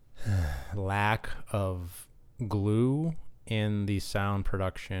lack of glue in the sound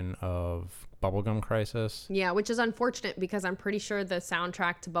production of Bubblegum Crisis. Yeah, which is unfortunate because I'm pretty sure the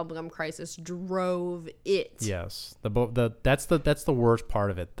soundtrack to Bubblegum Crisis drove it. Yes, that's the worst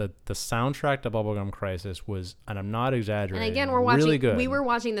part of it. The soundtrack to Bubblegum Crisis was, and I'm not exaggerating, and again, we're watching. Really good. We were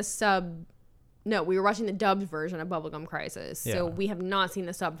watching the sub No, we were watching the dubbed version of Bubblegum Crisis. So Yeah. we have not seen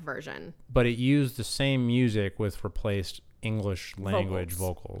the subbed version. But it used the same music with replaced English language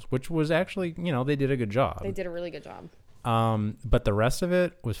vocals, which was actually, they did a good job. They did a really good job. But the rest of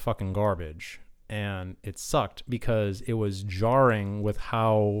it was fucking garbage. And it sucked because it was jarring with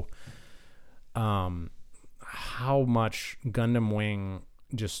how much Gundam Wing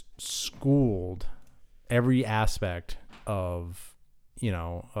just schooled every aspect of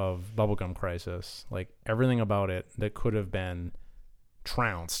Bubblegum Crisis. Like everything about it that could have been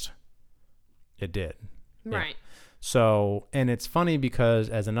trounced, it did. Right. Yeah. So, and it's funny because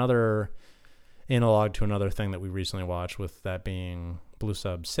as another analog to another thing that we recently watched, with that being Blue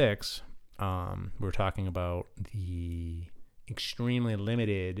Sub 6, we were talking about the extremely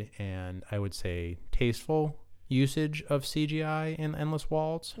limited and I would say tasteful usage of CGI in Endless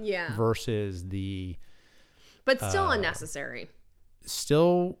Waltz. Yeah. Versus the... But still unnecessary.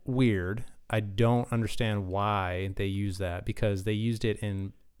 Still weird. I don't understand why they use that, because they used it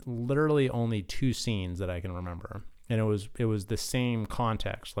in literally only 2 scenes that I can remember. And it was the same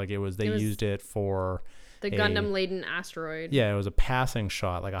context. Like they used it for the Gundam laden asteroid. Yeah, it was a passing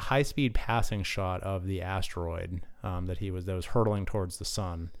shot, like a high speed passing shot of the asteroid that was hurtling towards the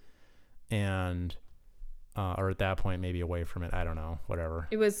sun, and or at that point maybe away from it. I don't know, whatever.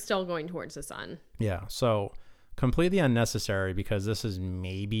 It was still going towards the sun. Yeah, so completely unnecessary, because this is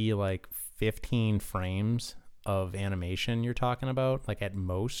maybe like 15 frames of animation you're talking about, like at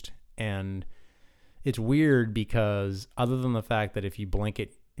most. And it's weird because other than the fact that if you blink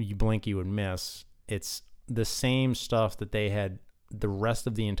you would miss, it's the same stuff that they had the rest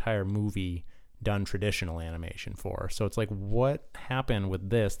of the entire movie done traditional animation for. So it's like, what happened with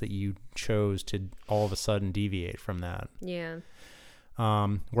this that you chose to all of a sudden deviate from that? Yeah.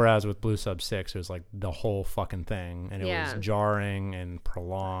 Whereas with Blue Sub 6, it was like the whole fucking thing, and it was jarring and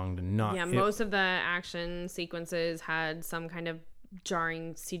prolonged and not. Yeah, most of the action sequences had some kind of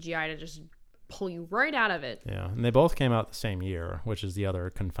jarring CGI to just pull you right out of it. Yeah, and they both came out the same year, which is the other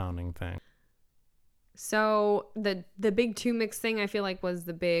confounding thing. So the big 2 mix thing, I feel like, was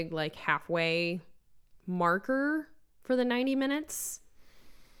the big like halfway marker for the 90 minutes.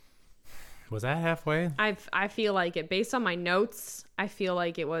 Was that halfway? I feel like it, based on my notes, I feel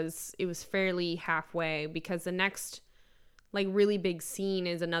like it was fairly halfway, because the next like really big scene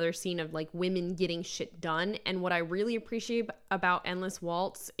is another scene of like women getting shit done. And what I really appreciate about Endless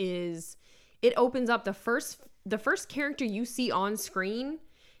Waltz is it opens up the first character you see on screen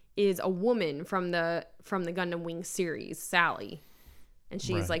is a woman from the Gundam Wing series, Sally. And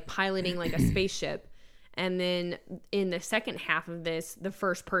she's like piloting like a spaceship. And then in the second half of this, the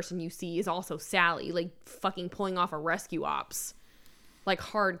first person you see is also Sally, like fucking pulling off a rescue ops, like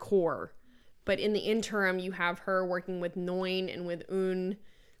hardcore. But in the interim, you have her working with Noin and with Un.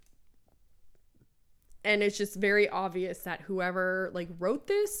 And it's just very obvious that whoever like wrote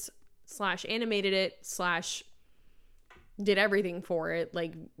this / animated it / did everything for it,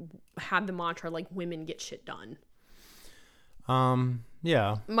 like had the mantra like women get shit done.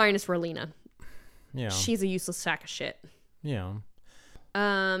 Yeah. Minus Relina. Yeah. She's a useless sack of shit. Yeah.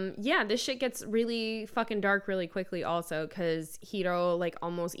 Yeah, this shit gets really fucking dark really quickly also, because Hiro like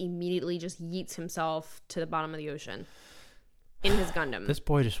almost immediately just yeets himself to the bottom of the ocean in his Gundam. This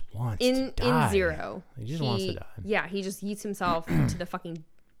boy just wants to die. In Zero. He just wants to die. Yeah, he just yeets himself to the fucking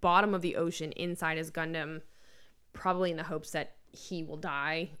bottom of the ocean inside his Gundam, probably in the hopes that he will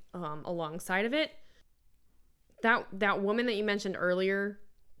die alongside of it. That woman that you mentioned earlier,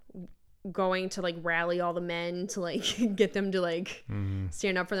 going to like rally all the men to like get them to like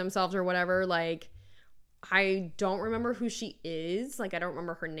stand up for themselves or whatever, like I don't remember who she is, like I don't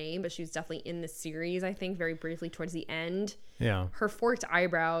remember her name, but she was definitely in the series, I think, very briefly towards the end. Yeah, her forked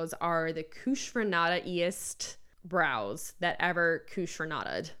eyebrows are the Kushranada-iest brows that ever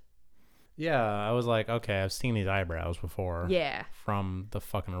Kushranated. Yeah, I was like, okay, I've seen these eyebrows before. Yeah, from the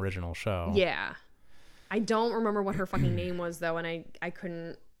fucking original show. Yeah, I don't remember what her fucking name was though, and I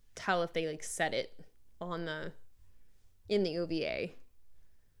couldn't tell if they like said it in the OVA.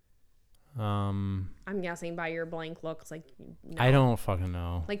 I'm guessing by your blank looks, like no. I don't fucking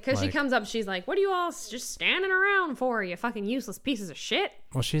know. Like, because she comes up, she's like, "What are you all just standing around for, you fucking useless pieces of shit?"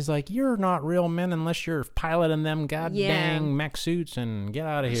 Well, she's like, "You're not real men unless you're piloting them goddamn mech suits, and get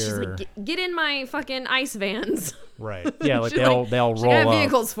out of here." She's like, "Get in my fucking ice vans." Right. Yeah, like they all roll got up.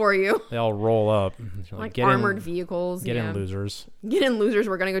 Vehicles for you. They all roll up. Like armored vehicles. Get in, losers. Get in, losers.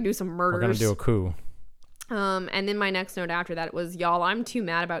 We're gonna go do some murders. We're gonna do a coup. And then my next note after that was, y'all, I'm too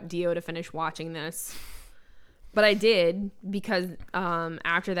mad about Dio to finish watching this. But I did, because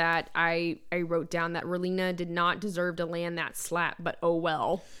after that, I wrote down that Relina did not deserve to land that slap, but oh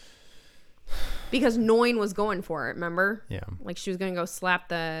well. Because Noin was going for it, remember? Yeah. Like she was gonna go slap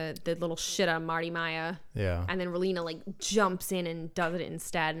the little shit out of Marty Maya. Yeah. And then Relina like jumps in and does it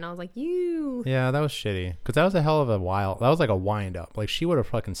instead. And I was like, you. Yeah, that was shitty. Because that was a hell of a that was like a wind up. Like she would have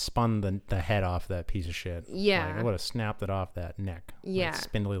fucking spun the head off that piece of shit. Yeah. Like, it would have snapped it off that neck. Yeah. Like,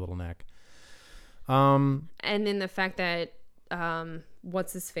 spindly little neck. And then the fact that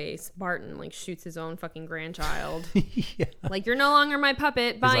what's his face, Barton, like shoots his own fucking grandchild. Yeah. Like, you're no longer my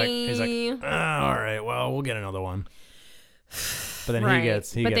puppet. Bye. He's like, all right, well, we'll get another one. But then right.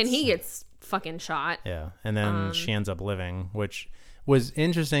 he gets fucking shot. Yeah. And then she ends up living, which was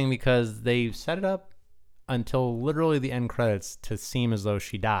interesting because they set it up until literally the end credits to seem as though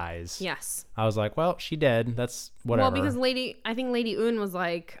she dies. Yes. I was like, well, she dead. That's whatever. Well, because I think Lady Un was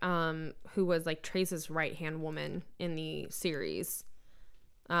like, who was like Trace's right-hand woman in the series.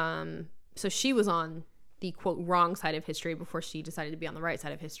 So she was on the quote wrong side of history before she decided to be on the right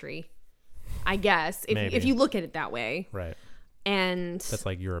side of history. I guess if you look at it that way. Right. And that's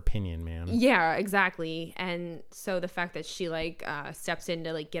like your opinion, man. Yeah, exactly. And so the fact that she like steps in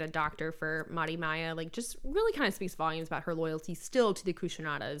to like get a doctor for Marty Maya like just really kind of speaks volumes about her loyalty still to the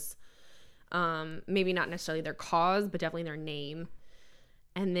Cushionadas. Maybe not necessarily their cause, but definitely their name.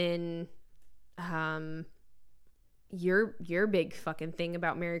 And then your big fucking thing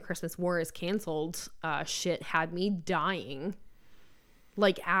about Merry Christmas War is canceled shit had me dying.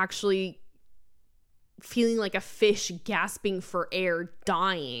 Like actually feeling like a fish gasping for air,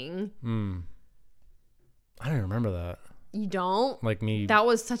 dying. I don't remember that. You don't? Like me. That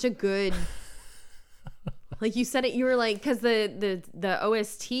was such a good... Like you said it, you were like, because the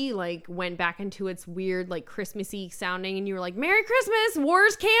OST like went back into its weird like Christmassy sounding, and you were like, "Merry Christmas,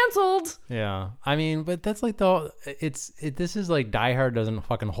 war's canceled." Yeah, I mean, but that's like this is like Die Hard doesn't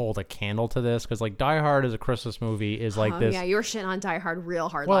fucking hold a candle to this, because like Die Hard as a Christmas movie is like this. Yeah, you were shitting on Die Hard real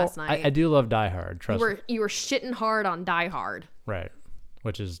hard last night. I do love Die Hard. Trust me. You were shitting hard on Die Hard. Right,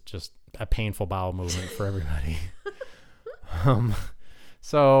 which is just a painful bowel movement for everybody.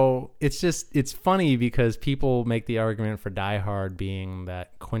 So it's funny because people make the argument for Die Hard being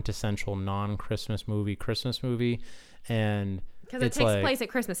that quintessential non-Christmas movie, and because it takes place at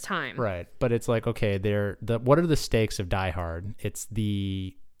Christmas time, right? But it's like, okay, what are the stakes of Die Hard? It's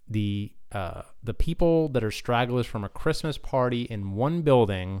the people that are stragglers from a Christmas party in one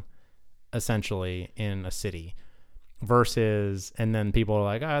building, essentially in a city, versus, and then people are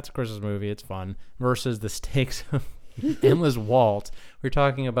like, it's a Christmas movie, it's fun, versus the stakes of Endless Waltz. We're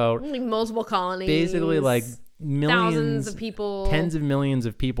talking about like multiple colonies, basically like millions, thousands of people, tens of millions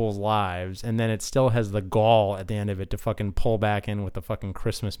of people's lives, and then it still has the gall at the end of it to fucking pull back in with the fucking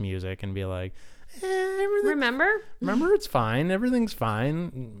Christmas music and be like, remember it's fine, everything's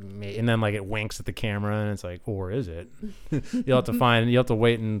fine, and then like it winks at the camera and it's like, or is it? You'll have to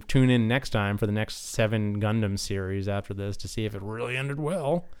wait and tune in next time for the next 7 Gundam series after this to see if it really ended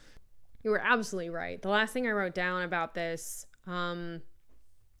well. You were absolutely right. The last thing I wrote down about this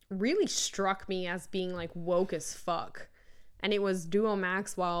really struck me as being like woke as fuck. And it was Duo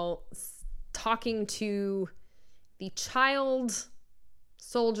Maxwell talking to the child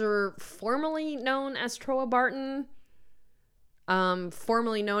soldier formerly known as Troa Barton,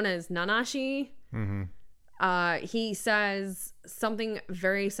 formerly known as Nanashi. Mm-hmm. He says something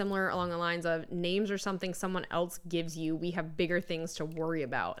very similar along the lines of, names are something someone else gives you. We have bigger things to worry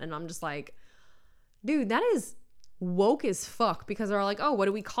about. And I'm just like, dude, that is woke as fuck, because they're like, oh, what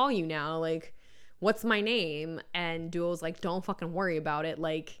do we call you now? Like, what's my name? And Duo's like, don't fucking worry about it.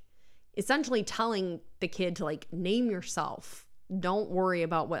 Like, essentially telling the kid to like, name yourself. Don't worry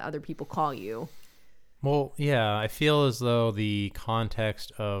about what other people call you. Well, yeah, I feel as though the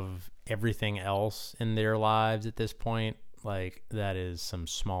context of everything else in their lives at this point, like, that is some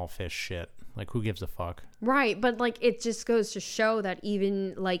small fish shit. Like, who gives a fuck? Right, but like, it just goes to show that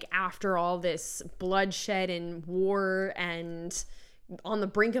even like after all this bloodshed and war and on the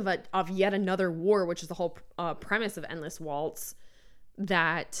brink of yet another war, which is the whole premise of Endless Waltz,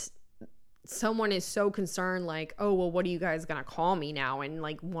 that someone is so concerned, like, oh, well, what are you guys gonna call me now? And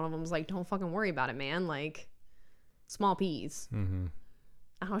like, one of them's like, don't fucking worry about it, man. Like, small peas. Mm-hmm.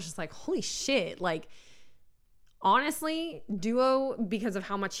 I was just like, holy shit. Like, honestly, Duo, because of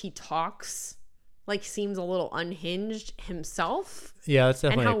how much he talks, like, seems a little unhinged himself. Yeah, that's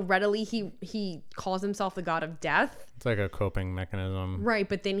definitely. And how readily he calls himself the god of death. It's like a coping mechanism. Right,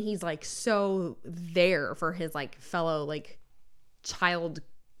 but then he's like so there for his like fellow like child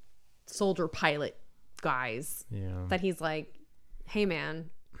soldier pilot guys. Yeah. That he's like, hey man,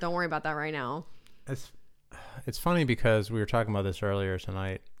 don't worry about that right now. It's funny because we were talking about this earlier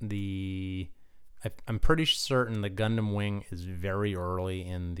tonight. The I'm pretty certain the Gundam Wing is very early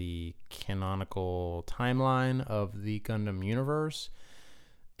in the canonical timeline of the Gundam universe.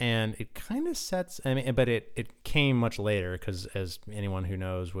 And it kind of sets, I mean, but it came much later because, as anyone who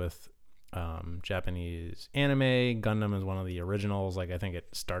knows with Japanese anime, Gundam is one of the originals. Like, I think it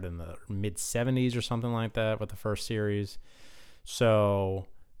started in the mid 70s or something like that with the first series. So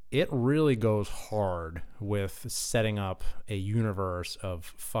it really goes hard with setting up a universe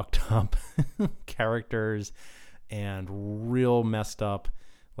of fucked up characters and real messed up,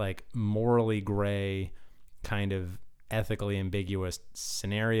 like morally gray, kind of ethically ambiguous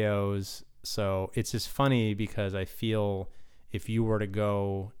scenarios. So it's just funny because I feel if you were to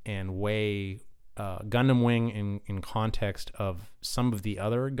go and weigh Gundam Wing in context of some of the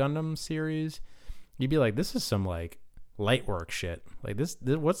other Gundam series, you'd be like, this is some like light work shit. Like this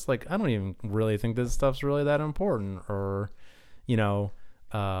what's like, I don't even really think this stuff's really that important or, you know,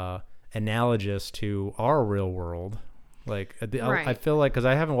 analogous to our real world. Like Right. I feel like, because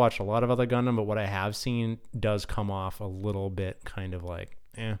I haven't watched a lot of other Gundam, but what I have seen does come off a little bit kind of like,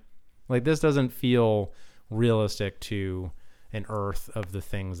 like this doesn't feel realistic to an Earth of the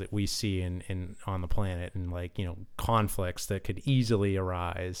things that we see in on the planet, and like, you know, conflicts that could easily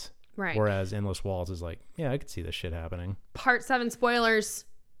arise. Right. Whereas Endless Walls is like, yeah, I could see this shit happening. Part 7 spoilers.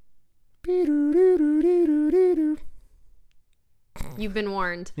 You've been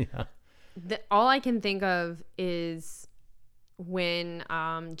warned. Yeah. All I can think of is when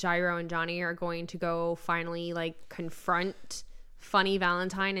Gyro and Johnny are going to go finally like confront Funny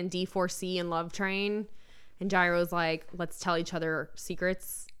Valentine and D4C and Love Train, and Gyro's like, let's tell each other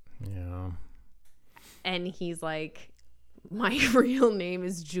secrets. Yeah. And he's like, my real name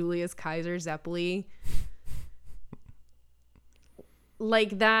is Julius Kaiser Zeppeli.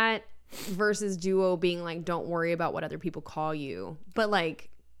 Like that versus Duo being like, don't worry about what other people call you. But like,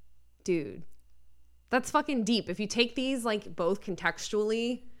 dude, that's fucking deep. If you take these like both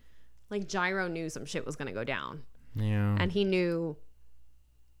contextually, like Gyro knew some shit was gonna go down. Yeah. And he knew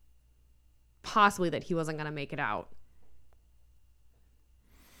possibly that he wasn't gonna make it out.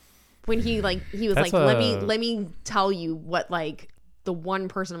 When he was That's like, let me tell you what like the one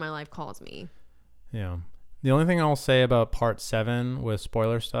person in my life calls me. Yeah. The only thing I'll say about part 7 with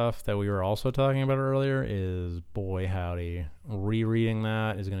spoiler stuff that we were also talking about earlier is, boy howdy, rereading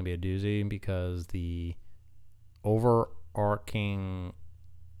that is going to be a doozy, because the overarching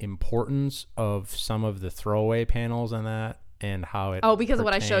importance of some of the throwaway panels in that, and how it because of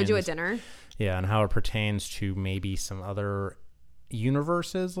what I showed you at dinner. Yeah, and how it pertains to maybe some other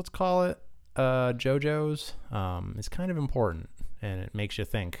universes, let's call it, JoJo's, is kind of important. And it makes you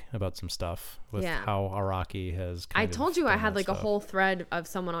think about some stuff with how Araki has I told you I had like a whole thread of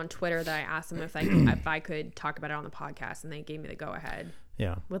someone on Twitter that I asked them if I could talk about it on the podcast, and they gave me the go ahead.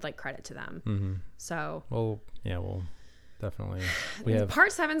 Yeah. With like credit to them. Mm-hmm. So. Well, yeah, we'll definitely.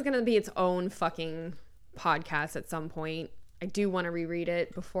 Part 7 is going to be its own fucking podcast at some point. I do want to reread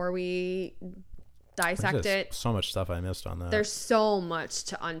it before we dissect it. So much stuff I missed on that. There's so much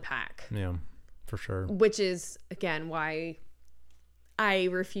to unpack. Yeah, for sure. Which is, again, why I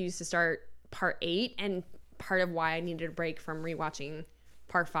refuse to start part 8, and part of why I needed a break from rewatching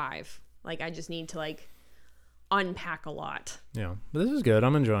part 5. Like, I just need to like unpack a lot. Yeah, but this is good.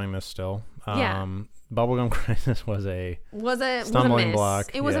 I'm enjoying this still. Yeah. Bubblegum Crisis was a stumbling miss.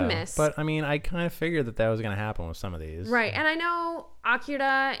 block. It was a miss. But I mean, I kind of figured that was going to happen with some of these. Right. And I know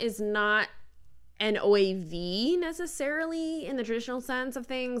Akira is not an OAV necessarily in the traditional sense of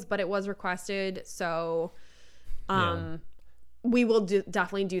things, but it was requested. So we will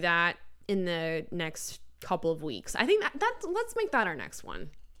definitely do that in the next couple of weeks. I think that let's make that our next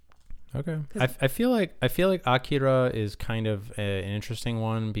one. Okay. I feel like Akira is kind of an interesting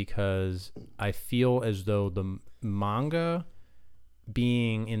one, because I feel as though the manga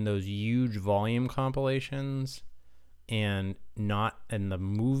being in those huge volume compilations and the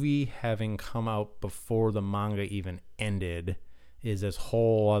movie having come out before the manga even ended is this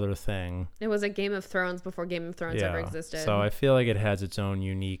whole other thing. It was a Game of Thrones before Game of Thrones ever existed. So I feel like it has its own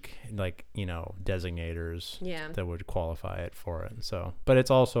unique, like, you know, designators that would qualify it for it. So, but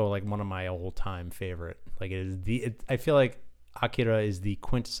it's also like one of my all-time favorite. Like, I feel like Akira is the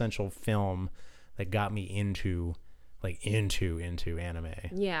quintessential film that got me into anime.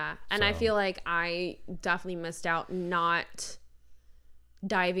 Yeah. And I feel like I definitely missed out not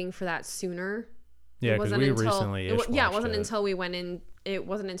diving for that sooner. Yeah, because we recently it wasn't until we went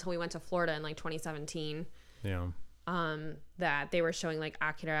to Florida in like 2017. Yeah. That they were showing like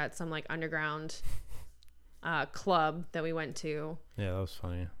Akira at some like underground club that we went to. Yeah, that was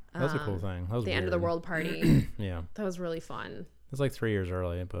funny. That was a cool thing. That was the weird. End of the World party. Yeah. That was really fun. It was like 3 years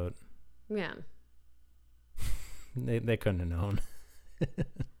early, but yeah. They couldn't have known.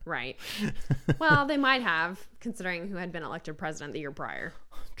 Right. Well, they might have, considering who had been elected president the year prior.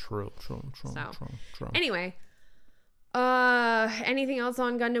 True. Anyway, anything else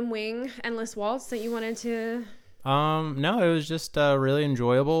on Gundam Wing Endless Waltz that you wanted to? No, it was just really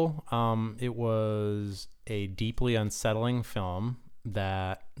enjoyable. It was a deeply unsettling film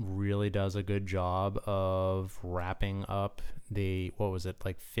that really does a good job of wrapping up the, what was it,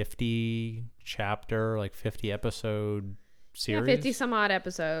 like 50 chapter, like 50 episode series? Yeah, 50 some odd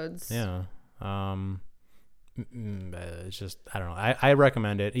episodes. Yeah. It's just, I don't know. I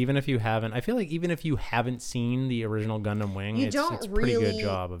recommend it. Even if you haven't, I feel like even if you haven't seen the original Gundam Wing, it's a pretty good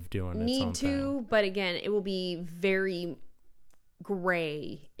job of doing its own thing. But again, it will be very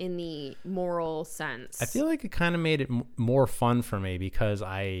gray in the moral sense. I feel like it kind of made it more fun for me because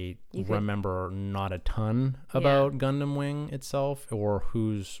I remember not a ton about Gundam Wing itself or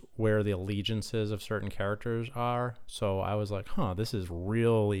where the allegiances of certain characters are. So I was like, this is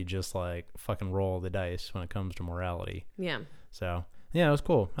really just like fucking roll the dice when it comes to morality. Yeah. So yeah, it was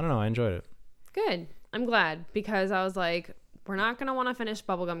cool. I don't know. I enjoyed it. Good. I'm glad, because I was like, we're not going to want to finish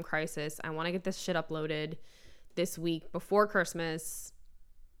Bubblegum Crisis. I want to get this shit uploaded this week before Christmas.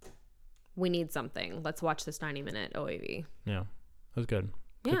 We need something. Let's watch this 90-minute OAV. Yeah, it was good.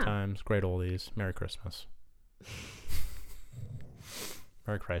 Good times, great oldies. Merry Christmas.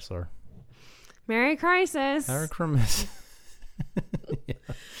 Merry Chrysler. Merry Crisis. Merry Christmas.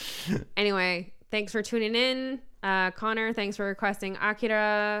 Anyway, thanks for tuning in. Connor, thanks for requesting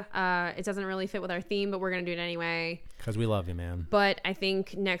Akira. It doesn't really fit with our theme, but we're going to do it anyway. Because we love you, man. But I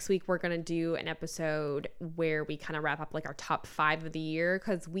think next week we're going to do an episode where we kind of wrap up like our top 5 of the year,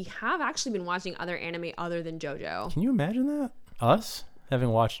 because we have actually been watching other anime other than JoJo. Can you imagine that? Us having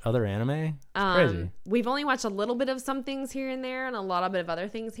watched other anime? It's crazy. We've only watched a little bit of some things here and there and a lot of bit of other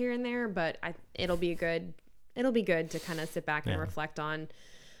things here and there, but it'll be good to kind of sit back and reflect on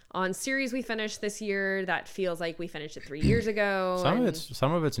series we finished this year that feels like we finished it 3 years ago.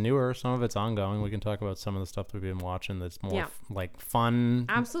 Some of it's newer, some of it's ongoing. We can talk about some of the stuff that we've been watching that's more like fun.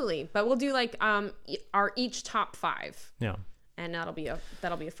 Absolutely. But we'll do like our each top 5. Yeah. And that'll be a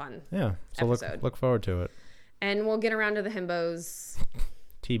fun so episode. Look forward to it. And we'll get around to the himbos.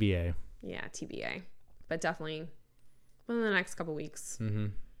 TBA. Yeah, TBA. But definitely within the next couple weeks. Mm-hmm.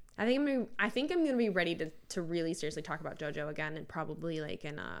 I think I'm gonna be ready to really seriously talk about JoJo again, and probably like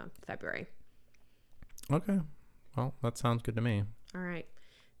in February. Okay, well, that sounds good to me. All right,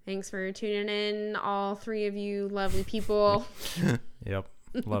 thanks for tuning in, all 3 of you lovely people. Yep,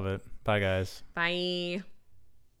 love it. Bye, guys. Bye.